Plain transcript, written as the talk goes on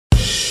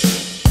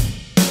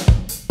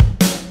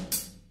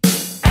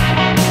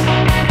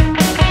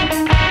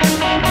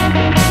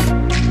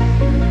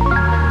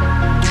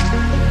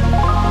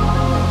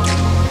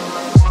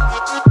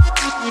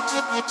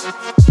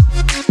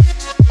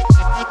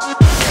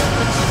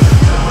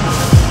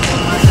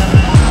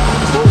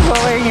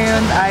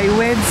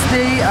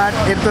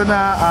ito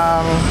na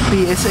ang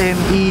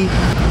PSME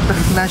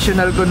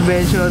National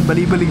Convention.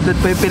 Balibaligtad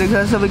pa yung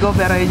pinagsasabi ko,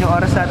 pero yun yung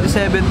oras natin,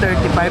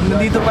 7:35.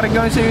 Nandito pa rin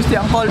kami sa UST.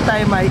 Ang call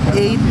time ay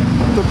 8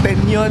 to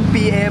 10 yun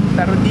PM,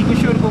 pero di ko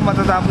sure kung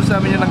matatapos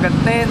namin yun hanggang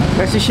 10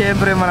 kasi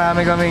syempre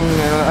marami kaming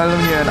alam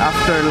niyo yun,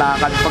 after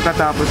lakad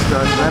pagkatapos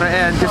doon. Pero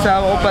ayan,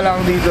 kasama ko pa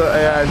lang dito,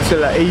 ayan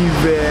sila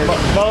Aven,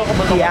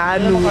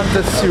 Piano,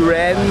 si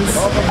Renz,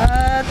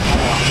 at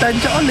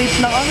tansya ko late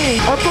na kami.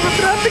 O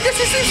pagka-traffic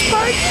kasi sa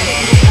Spark.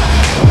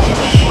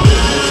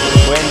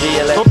 Wendy,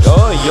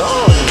 oh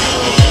yun!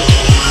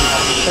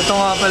 Ito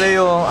nga pala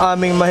yung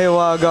aming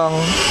mahiwagang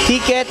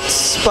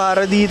tickets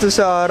para dito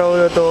sa araw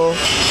na to.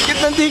 Ticket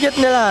ng ticket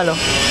nila, ano?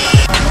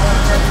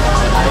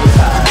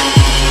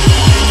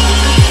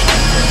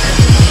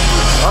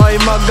 Okay,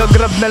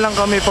 mag-grab na lang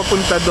kami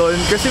papunta doon.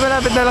 Kasi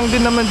malapit na lang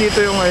din naman dito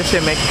yung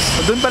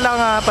SMX. Doon pala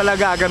nga pala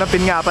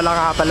gaganapin nga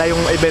pala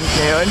yung event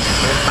ngayon.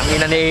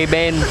 Tangina na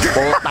event.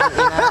 Oh,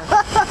 tangina.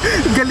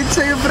 Galit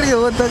sa'yo, pre.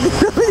 Oh,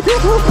 tangina.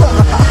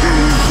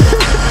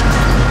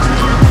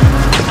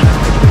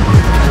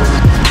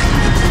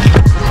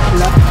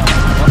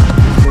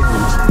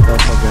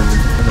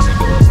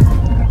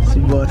 Si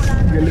boss.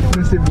 Galit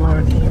na si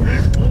boss.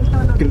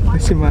 Galit na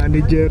si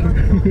manager.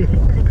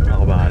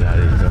 Ako bahala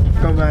dito.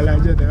 Ikaw bahala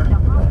dyan, ha?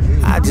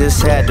 I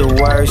just had the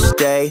worst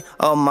day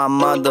of my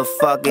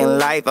motherfucking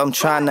life. I'm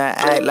trying to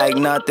act like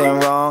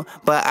nothing wrong,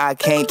 but I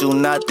can't do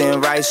nothing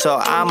right. So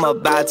I'm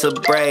about to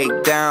break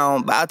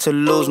down, about to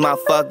lose my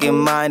fucking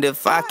mind.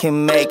 If I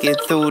can make it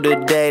through the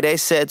day, they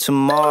said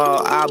tomorrow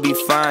I'll be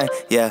fine.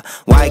 Yeah,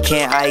 why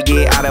can't I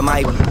get out of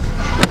my...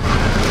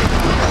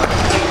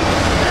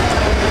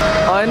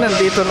 Okay,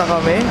 nandito na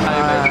kami.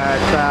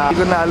 At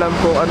hindi ko na alam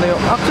kung ano yung...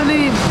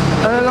 Actually,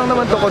 ano lang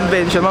naman to,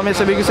 convention. Mamaya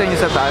sabihin ko sa inyo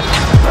sa taas.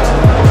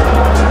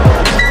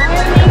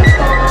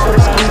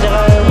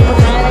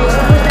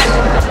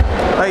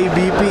 Ay,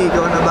 BP,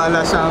 ikaw na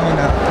bahala sa amin,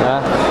 ha? Ha?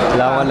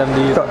 Wala akong alam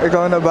dito.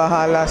 Ikaw na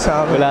bahala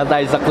sa amin. Wala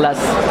tayo sa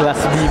class. Class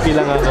BP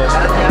lang ako.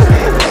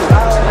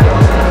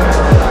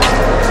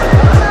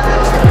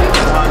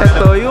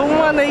 Ito, yung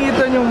mga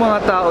nakikita yung mga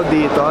tao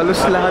dito,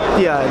 halos lahat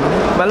yan.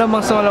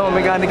 Malamang sa malamang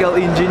mechanical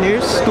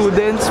engineers,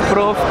 students,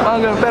 prof, mga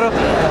ganun. Pero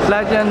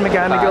lahat yan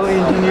mechanical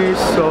engineers,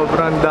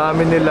 sobrang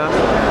dami nila.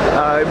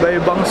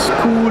 Iba-ibang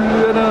school,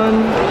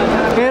 ganun.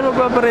 Ngayon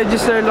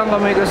magpaparegister lang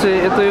kami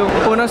kasi ito yung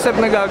unang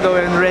step na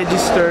gagawin,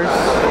 registers.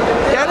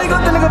 Kaya ikaw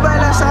talaga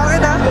bahala sa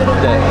akin, ha?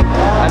 Hindi.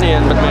 Ano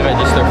yan? Ba't may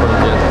register form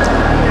yan?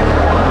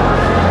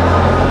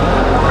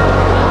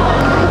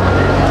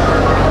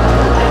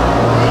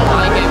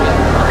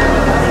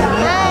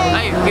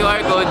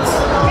 QR codes.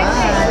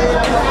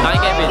 Hi,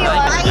 Kevin.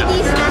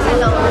 IDs nasa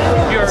loob.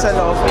 Sa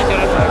loob.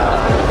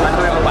 Ano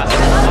yung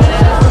mapasok?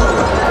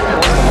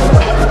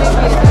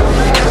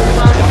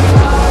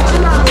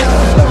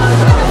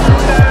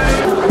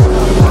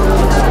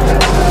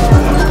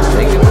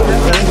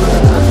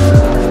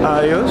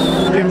 Ayos.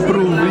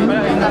 Improving.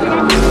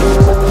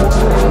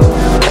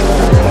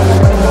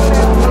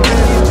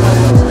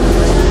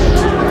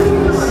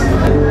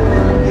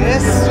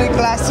 Yes, may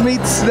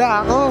classmates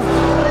na ako.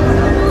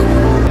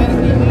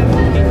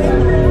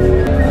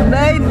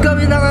 9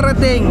 kami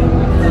nakarating.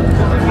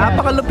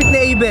 Napakalupit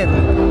na event.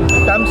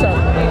 Thumbs up.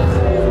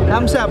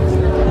 Thumbs up.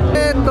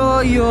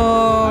 Ito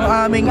yung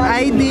aming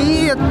ID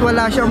at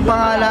wala siyang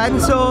pangalan.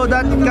 So,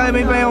 dapat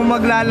kami pa yung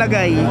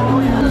maglalagay.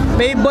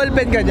 May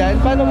ballpen ka dyan?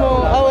 Paano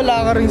mo?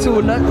 Wala ka rin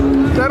sulat.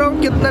 Pero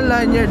ang cute na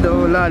lanyard.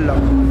 Wala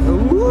lang.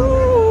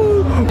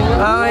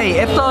 Okay,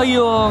 ito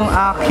yung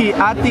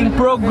ating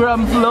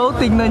program flow.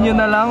 Tingnan nyo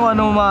na lang kung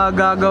ano mga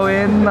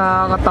gagawin.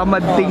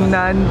 Nakakatamad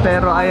tingnan.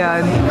 Pero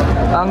ayan,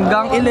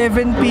 hanggang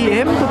 11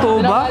 PM,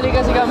 totoo ba?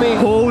 Kasi kami.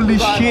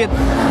 Holy shit!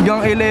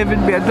 Hanggang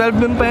 11 PM.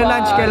 12 dun pa yung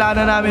lunch. Kailangan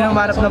na namin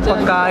humanap ng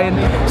pagkain.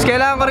 Tapos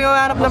kailangan ko rin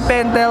humanap ng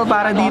pentel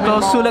para dito.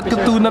 Sulat ko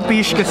tuna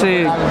fish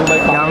kasi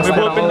youngster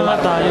ako. Ballpen na nga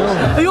tayo.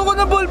 Ayoko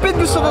na ballpen.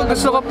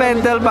 Gusto ko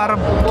pentel para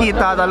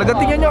kita talaga.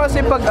 Tingnan nyo kasi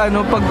pag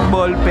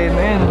ballpen.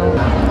 Ayan.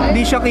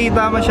 Hindi siya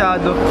kita masyado.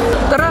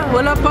 Tara,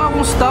 wala pa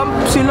akong stamp.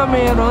 Sila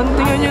meron.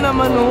 Tingnan nyo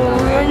naman, oh.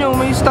 Tingnan nyo,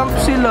 may stamp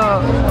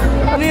sila.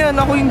 Ano yan?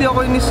 Ako hindi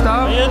ako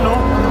in-stamp. Ayan, oh.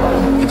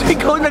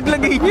 Ikaw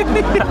naglagay niya.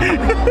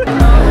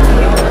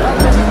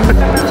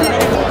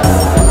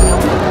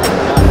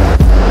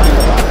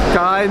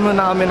 Kain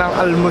muna kami ng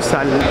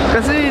almusal.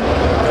 Kasi,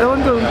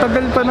 ewan ko,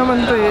 tagal pa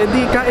naman to eh.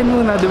 Di, kain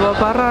muna, di ba?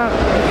 Para,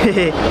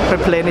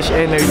 replenish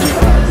energy.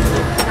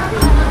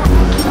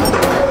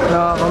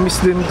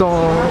 Nakakamiss din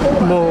tong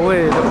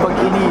Moe pag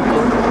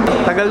inikot.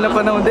 Tagal na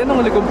panahon din nung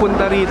huli kong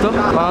punta rito.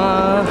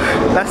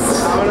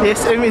 Tas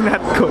PSME not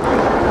ko.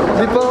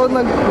 Di pa ako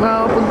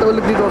nakapunta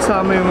ulit dito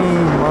kasama yung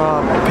mga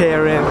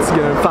parents,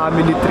 ganun,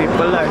 family trip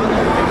pala.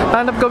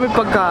 Hanap kami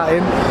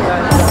pagkain.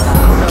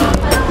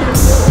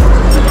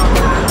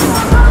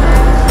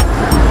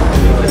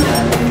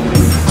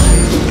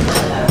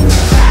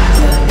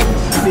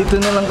 Dito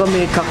na lang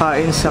kami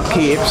kakain sa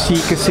KFC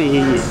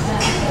kasi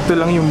ito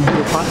lang yung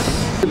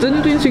bukas. Ito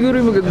rin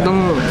siguro yung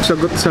magandang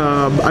sagot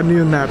sa ano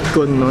yung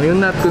NATCON, no?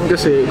 Yung NATCON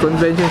kasi,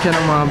 convention siya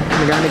ng mga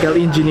mechanical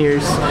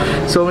engineers.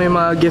 So may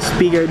mga guest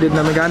speaker din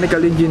na mechanical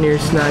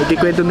engineers na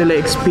ikikwento nila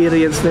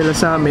experience nila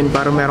sa amin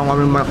para meron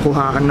kami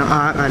makuhaan ng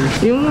aral.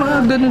 Yung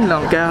mga ganun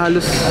lang, kaya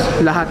halos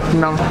lahat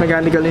ng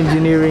mechanical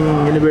engineering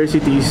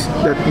universities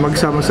that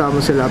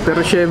magsama-sama sila.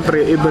 Pero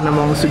syempre, iba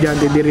namang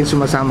estudyante di rin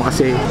sumasama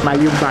kasi mahal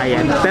yung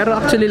bayan. Pero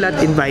actually lahat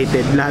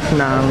invited, lahat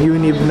ng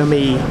UNIV na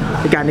may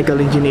mechanical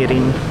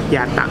engineering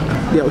yata.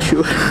 Di ako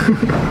sure.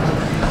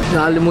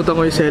 Nakalimutan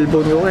ko yung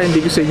cellphone ko kaya hindi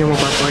ko sa inyo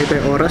mapapakita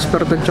yung oras,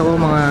 pero tansya ko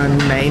mga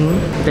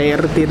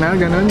 9:30 na,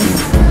 ganun.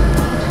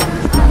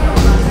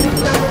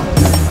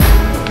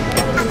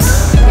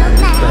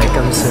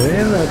 Welcome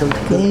sir, welcome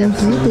to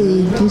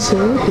Thank you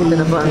sir. Ito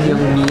na ba ang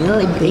iyong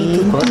meal?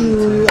 Thank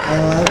you.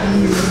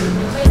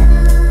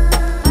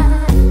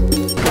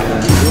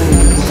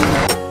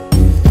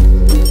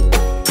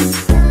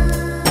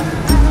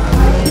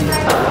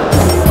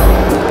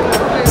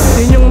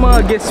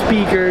 Guest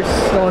speakers,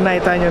 no,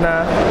 nakita nyo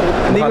na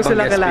hindi ko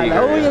sila kilala.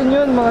 Oh, yan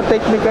yun, mga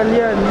technical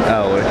yan.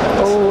 Okay.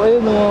 Oh,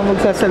 ayun, mga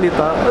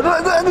magsasalita.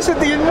 Ano sa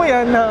tingin mo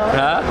yan, ha?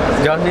 Ha?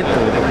 Johnny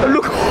to.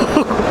 Look!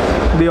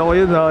 Hindi ako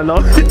yun, ha?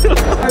 It's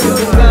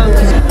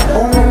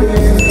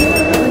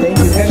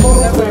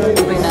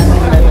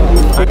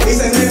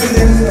an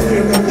evidence of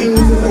your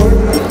continued support,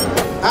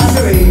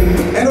 answering,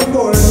 and of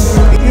course,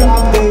 if you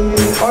update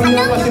on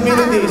your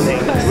possibilities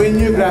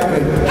when you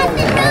graduate.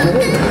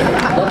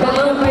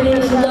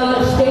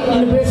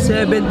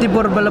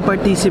 74 pala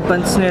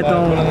participants na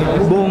itong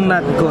buong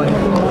NATCON.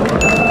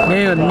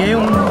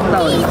 Ngayong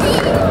taon.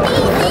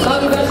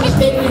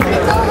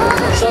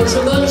 So,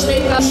 Sugar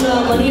State Cash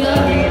Manila,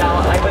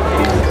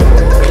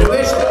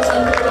 University of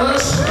San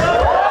Tomas,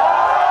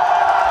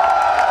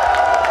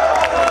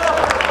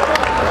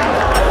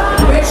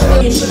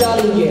 University of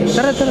Challenges.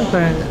 Tara.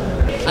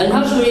 And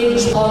has made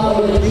this part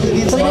of the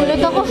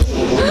Ulit ako.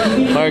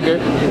 Marker?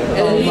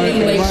 and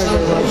leading by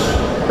examples.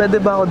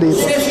 Pwede ba ako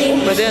dito?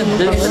 Pwede yan.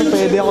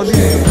 Pwede ako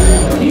dito.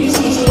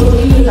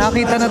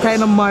 Nakakita na tayo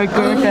ng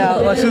marker, kaya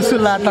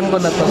masusulatan ko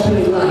na to.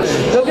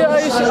 Sabi,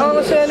 ayos, ang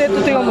masaya nito,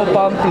 tingnan mo,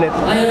 pamphlet.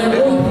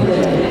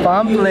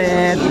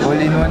 Pamphlet.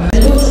 All in one.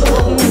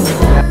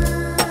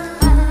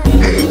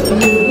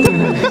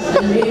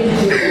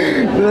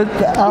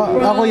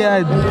 Ako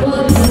yan.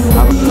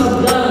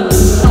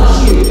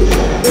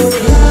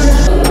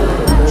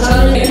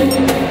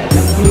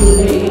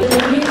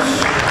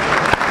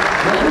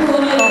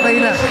 Okay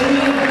na.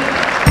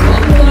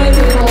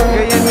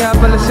 Ganyan nga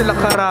pala sila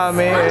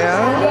karami.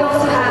 Ayan.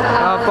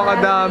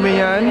 Napakadami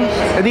yan.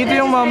 Dito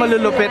yung mga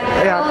malulupit.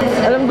 Ayan.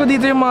 Alam ko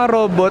dito yung mga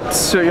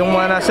robots. Yung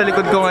mga nasa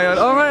likod ko ngayon.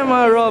 O nga yung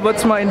mga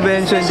robots, mga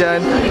invention dyan.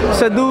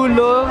 Sa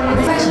dulo.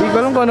 Hindi ko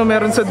alam kung ano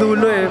meron sa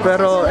dulo eh.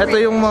 Pero ito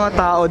yung mga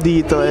tao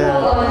dito. Ayan.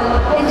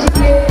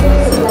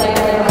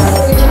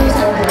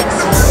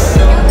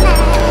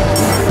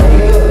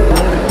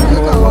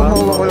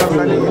 Mawawa ko lang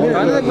kanina.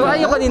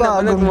 Ayaw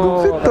kanina. Bagong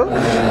gupit to.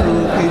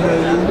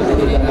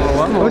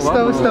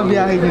 Basta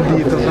biyahe nyo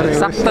dito.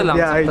 Sakto lang.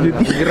 Biyahe nyo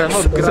dito.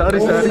 Sorry.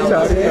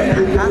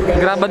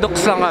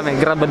 Grabadox lang kami.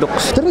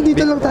 Grabadox. Pero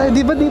dito lang tayo.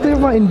 Di ba dito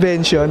yung mga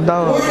invention?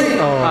 Tama?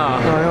 Oo.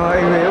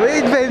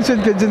 May invention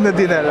ka dyan na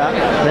dinala?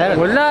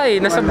 Wala eh.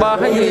 Nasa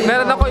bahay eh.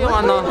 Meron ako yung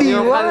ano.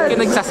 Yung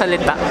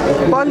nagsasalita.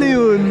 Paano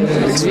yun?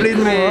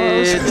 Explain mo.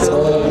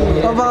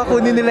 O baka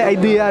kunin nila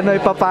idea ano,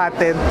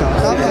 ipapatent.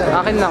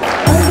 Akin lang.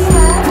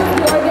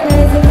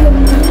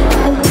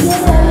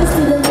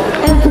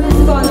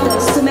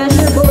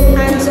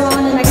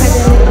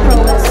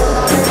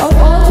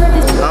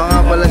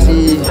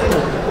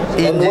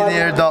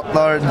 Engineer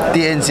Dr.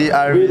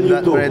 TNCR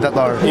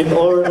Predator. In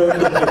order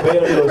to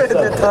prepare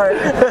yourself to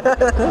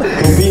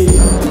be.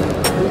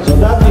 So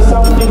that is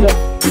something that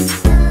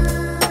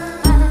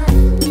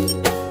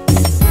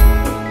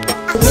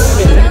To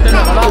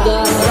the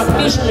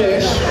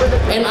practitioners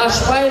and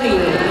aspiring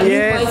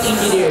Yes. unified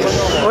engineers.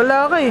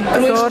 Wala ka eh.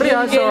 Sorry.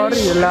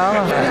 Wala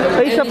ka.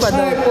 Ay, isa pa daw.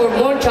 Inspired for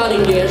more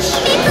challenges,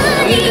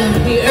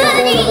 we earn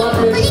all the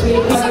water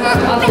experience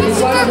at the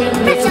department.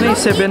 Ito na yung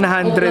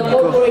 700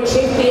 ko. Corporate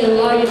safety and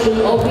lives in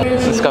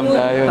operations. Scam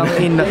tayo. Ang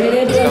ina.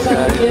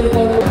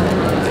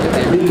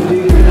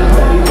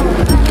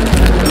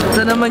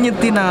 Ito naman yung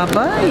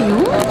tinapay.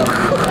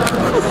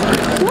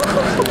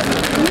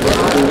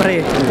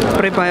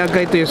 Pre, payag ka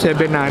ito yung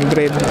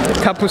 700.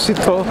 Tapos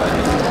ito,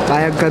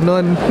 payag ka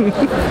nun.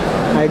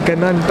 Payag ka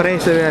nun, pre,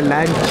 sa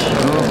lunch.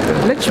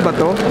 Lunch ba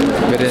to?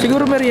 Merienda.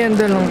 Siguro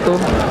merienda lang to.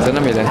 Sana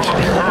may lunch.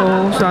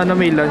 Oo, sana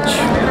may lunch.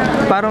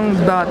 Parang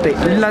dati,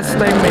 last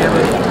time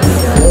meron.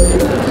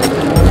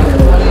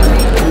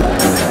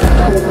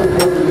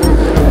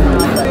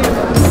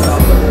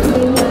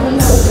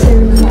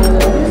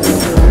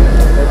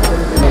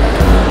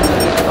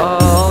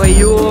 Okay,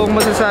 yung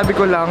masasabi masasabi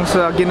ko lang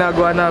sa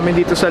ginagawa namin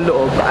dito sa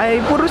loob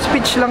ay puro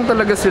speech lang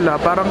talaga sila.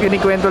 Parang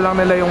kinikwento lang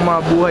nila yung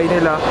mga buhay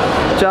nila.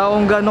 Tsaka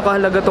kung gaano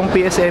kahalaga tong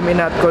PSME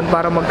NATCON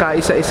para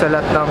magkaisa-isa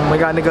lahat ng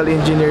mechanical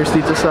engineers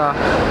dito sa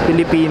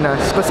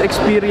Pilipinas. Plus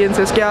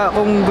experiences. Kaya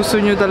kung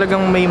gusto nyo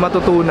talagang may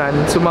matutunan,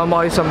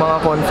 sumama kayo sa mga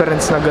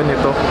conference na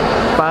ganito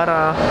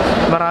para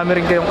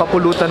marami rin kayong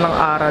kapulutan ng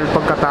aral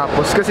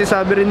pagkatapos. Kasi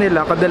sabi rin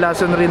nila,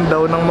 kadalasan rin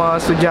daw ng mga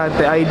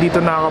estudyante ay dito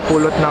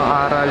nakakapulot ng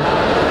aral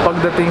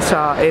pagdating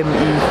sa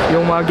ME,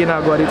 yung mga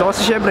ginagawa dito.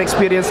 Kasi syempre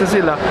experience na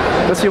sila.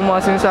 Tapos yung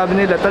mga sinasabi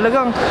nila,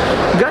 talagang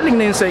galing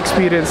na yun sa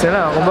experience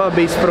nila. Kung ba,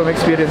 based from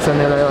experience na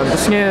nila yun.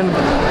 Tapos ngayon,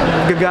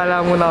 gagala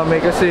mo namin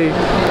kasi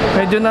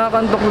medyo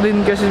nakakantok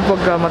din kasi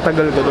pagka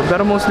matagal ka doon.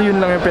 Pero mostly yun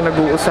lang yung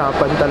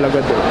pinag-uusapan talaga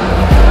doon.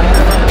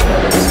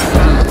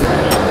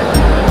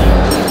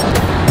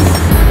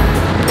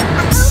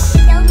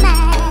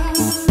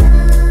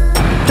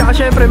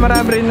 Siyempre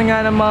marami rin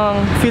nga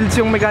namang fields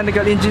yung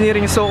mechanical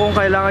engineering, so kung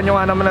kailangan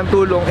nyo nga naman ng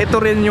tulong, ito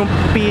rin yung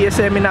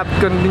PSME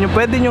NATCON din yung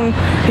pwede nyong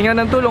hinga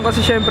ng tulong kasi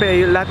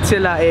syempre lahat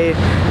sila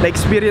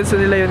na-experience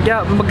na nila yun,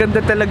 kaya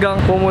maganda talagang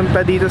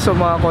pumunta dito sa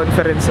mga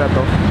conference na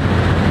to.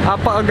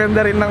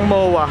 Apakaganda rin ng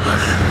MOA.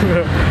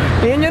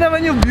 Tingnan nyo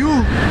naman yung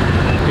view.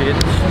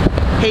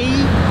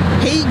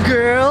 Hey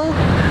girl!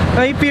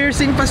 May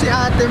piercing pa si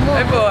ate mo.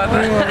 Ay po,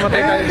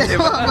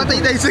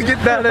 matay tayo sa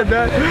gitna na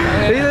dahil.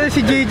 Dito na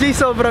si JJ,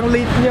 sobrang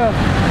late niya.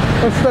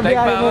 Basta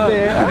biyahe mo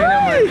be.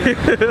 Ay!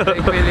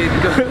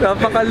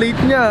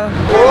 Napaka-late niya.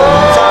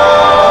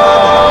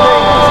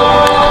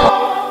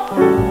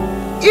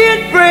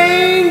 It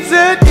brings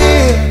a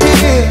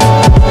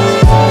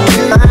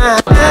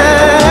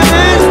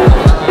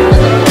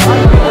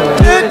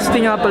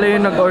Testing nga pala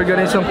yung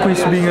nag-organize ng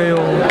quiz bee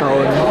ngayong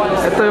taon.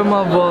 Ito yung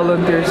mga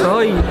volunteers.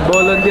 Hoy,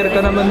 volunteer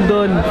ka naman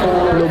doon.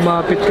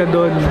 Lumapit ka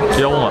doon.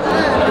 Yung nga.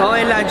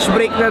 Okay, lunch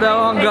break na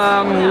daw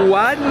hanggang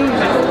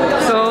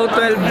 1. So,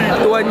 12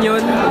 to 1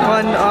 yun.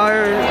 1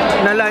 hour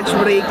na lunch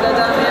break.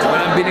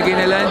 Walang binigay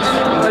na lunch.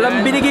 Walang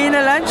binigay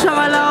na lunch.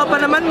 Akala ko pa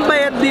naman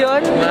bayad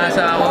yun.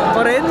 Nasa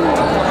ako. O rin?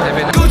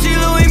 Gucci,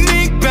 Louis,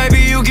 Mink,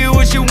 baby, you get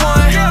what you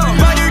want.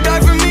 Ride or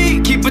die for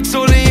me, keep it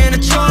totally in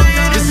a trunk.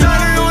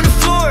 Designer on the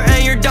floor,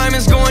 and your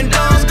diamonds going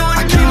down.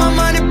 I keep my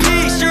mind at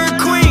peace, you're a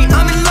queen,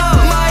 I'm in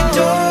love. My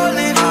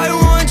darling, I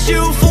want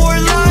you for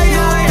life.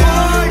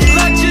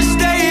 Let's just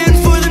stay in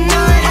for the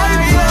night.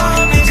 I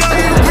promise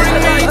you bring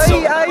me to...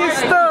 Ay, ayos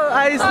to,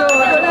 ayos to.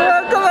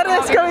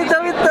 Kamares kami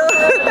damit to.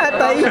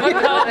 Tatay.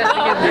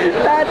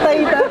 Tatay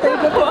ko to,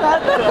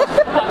 tatay.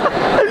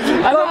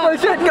 Couple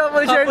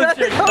shirt.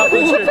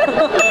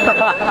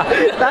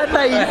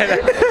 Tatay.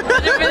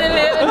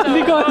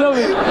 Hindi ko alam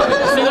eh.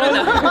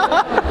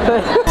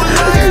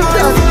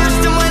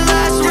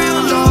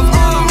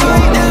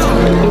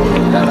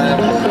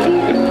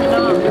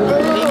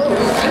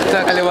 Sa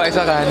kaliwa,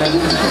 isa kanan.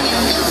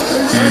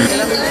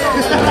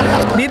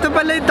 Dito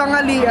pala yung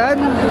tanghalian.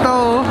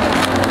 Ito,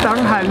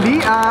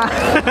 tanghalian.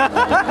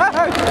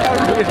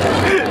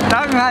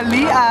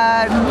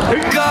 Tanghalian.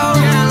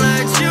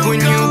 When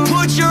you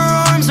put your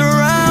arms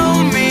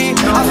around me,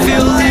 I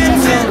feel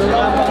intent.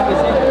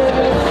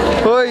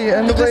 Hoy,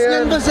 ano ba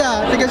yan? Tigas yan, boss.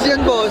 Tigas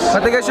yan, boss.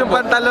 Matigas yung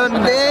pantalon.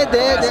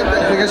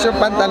 Matigas yung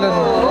pantalon.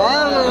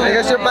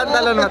 Matigas yung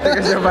pantalon.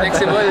 Matigas yung pantalon.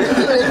 Flexible.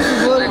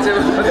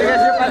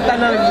 Matigas yung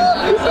pantalon.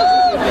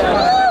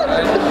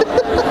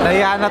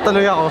 Nahiya na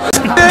tuloy ako.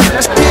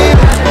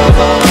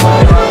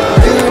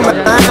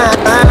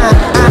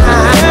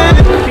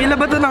 Pila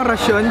ba ito ng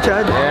rasyon,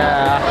 Chad?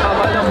 Yeah.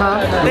 Ha?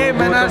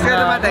 Manas ka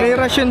naman. May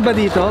rasyon ba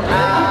dito?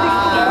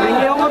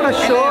 Hindi ako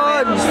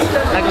rasyon.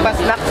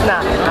 Nagpa-snacks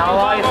na.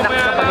 Nakawa kayo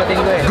snacks sa pagdating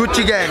ko eh.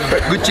 Gucci gang,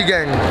 Gucci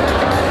gang.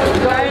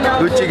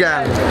 Gucci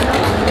gang.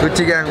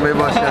 Gucci gang, may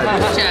boss yan.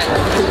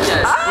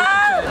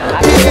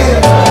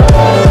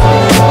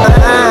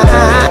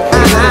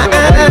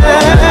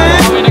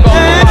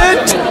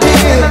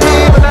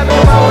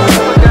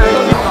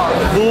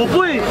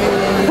 Buboy!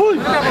 Huy!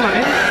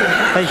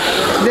 Ay,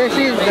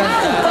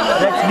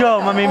 let's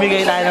go!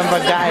 Mamimigay tayo ng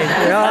pagkain.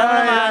 Ano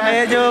naman,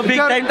 medyo big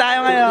time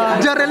tayo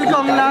ngayon. Jarel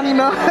Kong lang,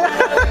 no?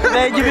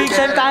 Medyo big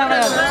time tayo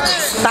ngayon.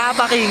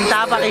 Tapaking.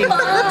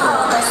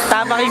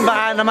 Tapaking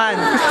baka naman.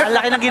 Ang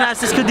laki ng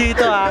ginastos ko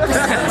dito ha.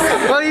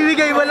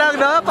 Mamimigay mo lang,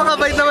 no?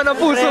 Pakabait naman ang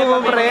puso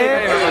mo,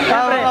 pre.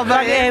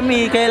 Pag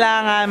ME,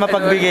 kailangan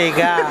mapagbigay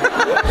ka.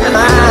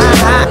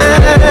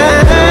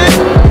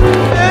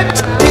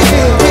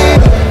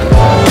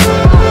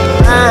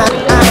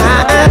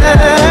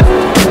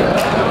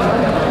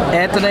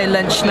 Eto na yung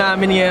lunch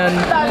namin ngayon.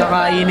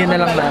 Kakainin na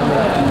lang namin.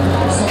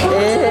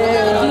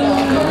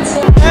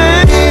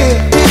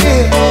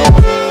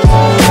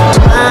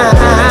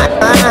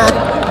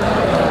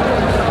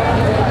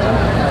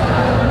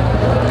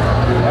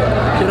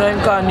 Sira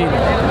yung kanin.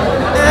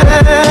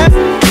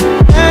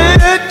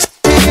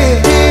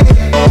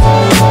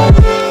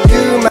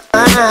 You my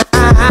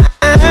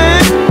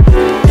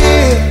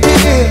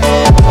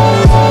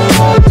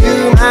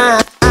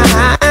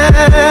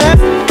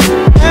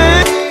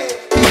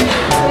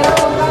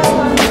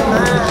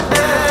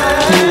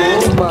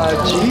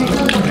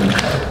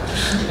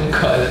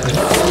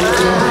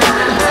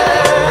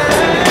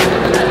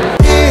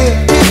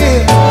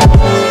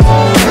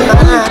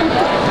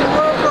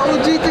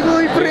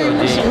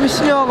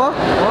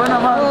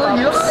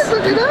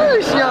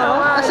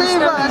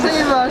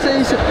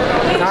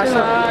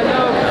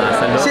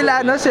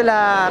ano,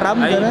 sila Ram,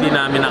 Ay, gano'n? hindi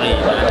namin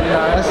nakita.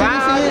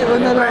 Sige,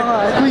 una lang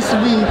ako. Quiz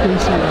B.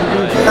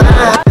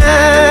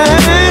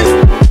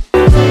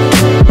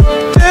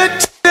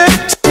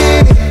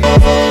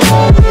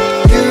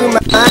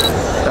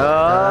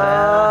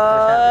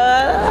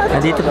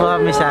 Nandito po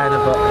kami sa ano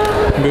po.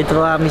 Dito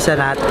po kami sa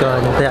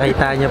NATiONAL.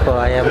 Nakita nyo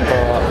po, ayan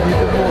po.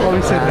 Dito po kami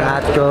sa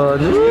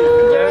NATiONAL.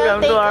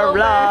 Welcome to our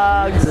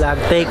vlogs! Vlog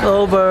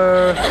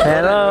takeover.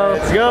 Hello.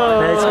 Let's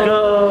go! Let's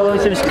go!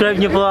 Subscribe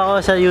nyo po ako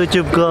sa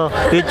YouTube ko.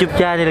 YouTube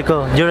channel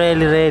ko.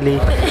 Jureli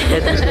Reli.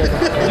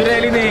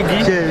 Jureli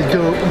Negi.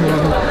 Joke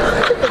mo.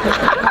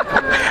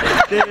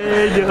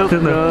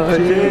 Joke no.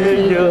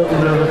 Joke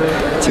no.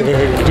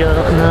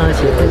 Joke no.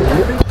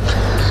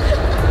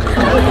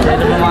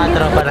 Sino mo mga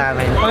tropa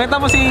namin? Pakita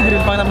mo si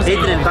Adrian.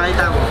 Adrian,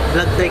 pakita mo.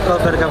 Vlog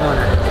takeover ka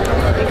muna.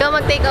 Ikaw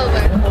mag-take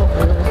over.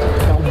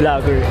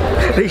 Vlogger.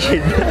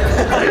 Richard.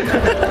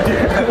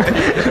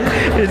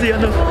 Si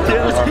ano?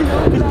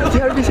 Si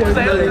Harvey.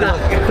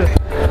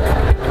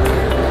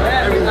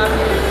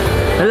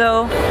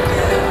 Hello.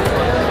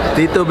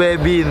 Tito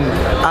Bebin,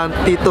 ang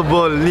Tito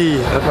Ball ni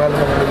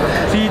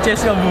Si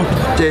Cheskabu.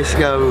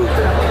 Cheskabu.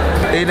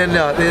 Tingnan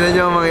nyo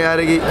ang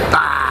mangyayari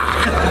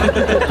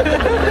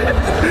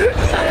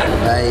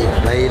Ay,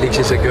 mahilig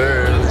siya sa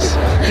girls.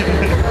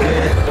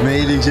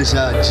 Mahilig siya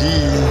sa G.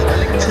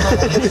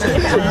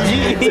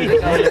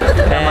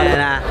 Ayan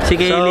na, si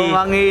Kaylee. So,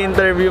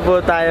 mangi-interview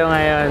po tayo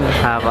ngayon.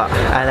 Hapa,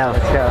 ano?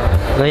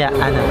 Kuya,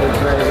 ano?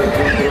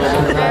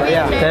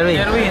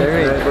 Terwin.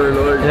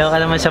 Hello ka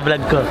naman sa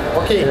vlog ko.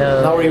 Okay,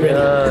 hello. now we're ready.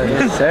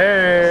 Yes,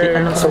 sir.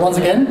 So once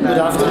again, good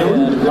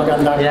afternoon.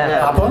 Magandang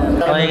hapon.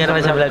 Okay ka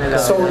naman sa vlog ko.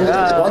 So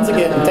once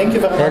again, thank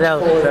you very much.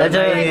 Hello.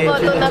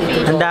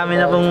 Ang dami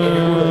na pong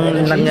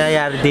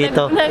nangyayari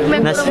dito.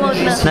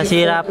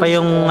 Nasira pa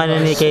yung ano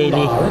ni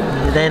Kaylee.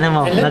 Dahil na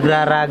mo,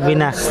 nagra-rugby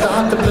na.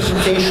 Start the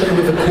presentation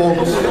with a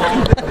quote.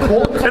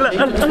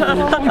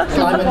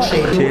 Climate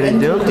change.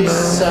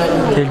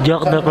 Si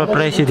joke na pa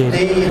president.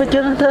 Ba't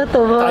yun ang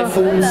tatawa?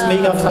 Typhoons,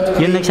 mega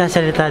Yung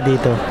nagsasalita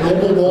dito,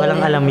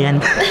 walang alam yan.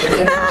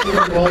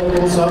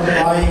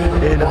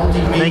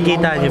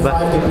 Nakikita nyo ba?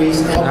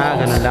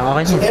 Ganun lang.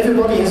 Okay niya.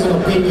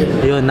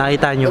 Yun,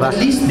 nakita nyo ba?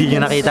 Hindi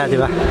nyo nakita, di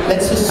ba?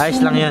 Ayos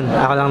lang yun.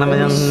 Ako lang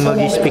naman yung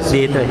mag-speak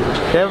dito eh.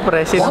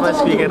 Siyempre, sino ba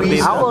speaker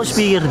dito? Ako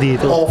speaker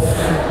dito.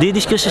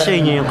 Didiscuss sa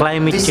inyo yung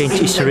climate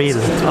change is real.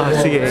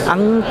 Sige.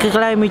 Ang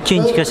climate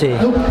change kasi,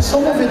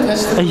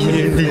 ay,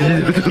 hindi.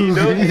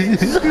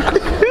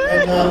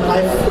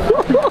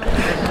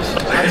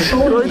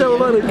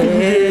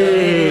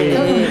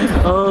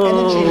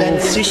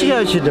 She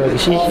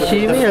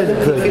may have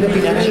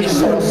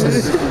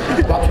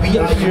What we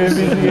are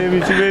using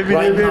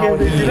right now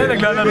here.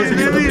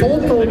 The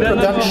total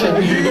production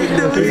in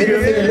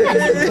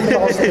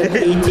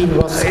 2018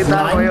 was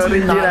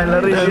 99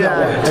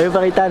 megawatts. Ay,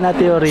 pakita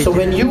natin yung So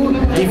when you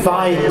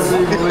divide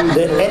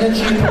the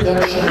energy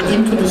production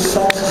into the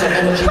sources of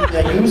energy we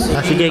are using,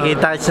 sige,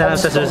 kita sa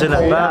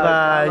susunod.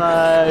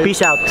 Bye-bye.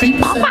 Peace out.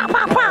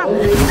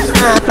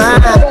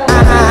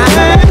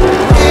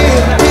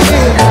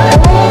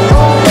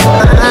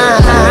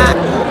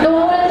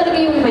 Nawawala talaga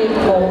yung mic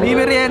ko.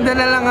 Bibirienda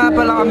na lang nga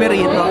pala kami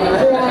rito.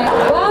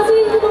 Wow, so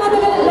yung mga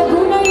taga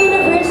Laguna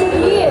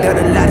University. Done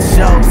a lot of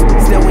shows,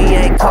 still we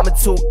ain't coming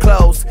too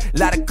close.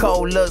 Lot of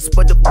cold looks,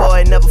 but the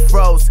boy never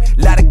froze.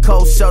 Lot of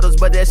cold shoulders,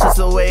 but that's just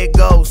the way it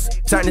goes.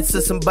 Turn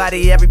into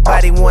somebody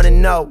everybody wanna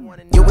know.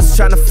 You was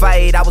tryna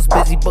fight, I was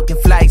busy booking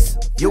flights.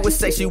 You would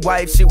say she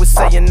wife, she would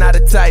say you're not a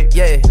type,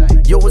 yeah.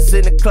 You was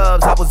in the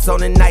clubs, I was on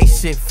the night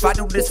shift. If I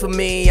do this for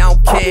me, I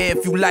don't care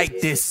if you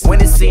like this.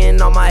 When it's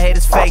seeing all my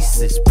haters'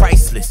 faces,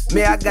 priceless.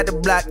 Me, I got the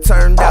block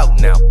turned out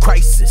now,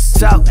 crisis.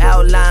 Talk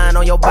outline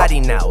on your body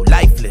now,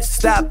 lifeless.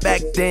 Stop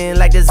acting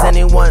like there's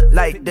anyone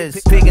like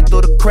this. Peeking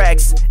through the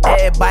cracks,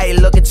 everybody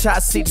looking, try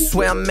to see just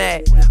where I'm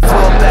at.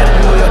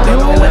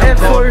 Yung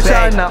F4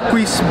 sana,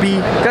 quiz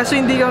B. Kasi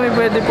hindi kami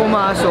pwede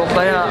pumasok.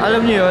 Kaya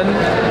alam nyo yun,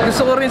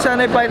 gusto ko rin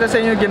sana ipakita sa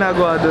inyo yung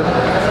ginagawa dun.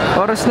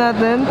 Oras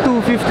natin,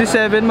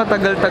 2:57,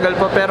 matagal-tagal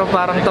pa pero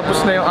parang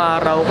tapos na yung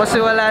araw. Kasi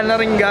wala na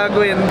rin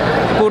gagawin.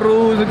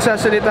 Puro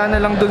nagsasalita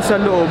na lang dun sa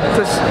loob.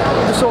 Tapos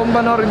gusto kong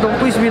panoorin tong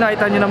quiz B.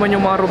 Nakita nyo naman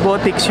yung mga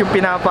robotics, yung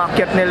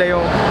pinapaakyat nila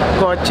yung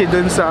kotse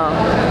dun sa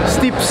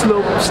steep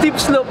slope. Steep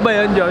slope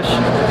ba yun, Josh?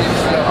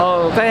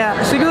 Oh, kaya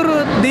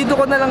siguro dito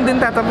ko na lang din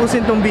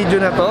tatapusin tong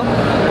video na to.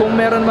 Kung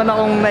meron man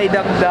akong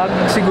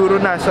naidagdag, siguro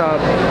nasa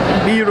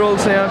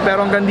B-rolls na yun.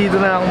 Pero hanggang dito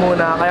na lang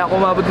muna. Kaya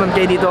kung umabot man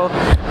kayo dito,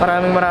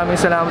 maraming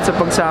salamat sa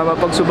pagsama,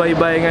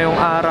 pagsubaybay ngayong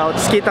araw.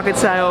 Tapos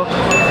kita-kits tayo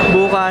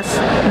bukas.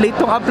 Late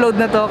tong upload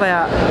na to,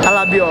 kaya I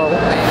love you all.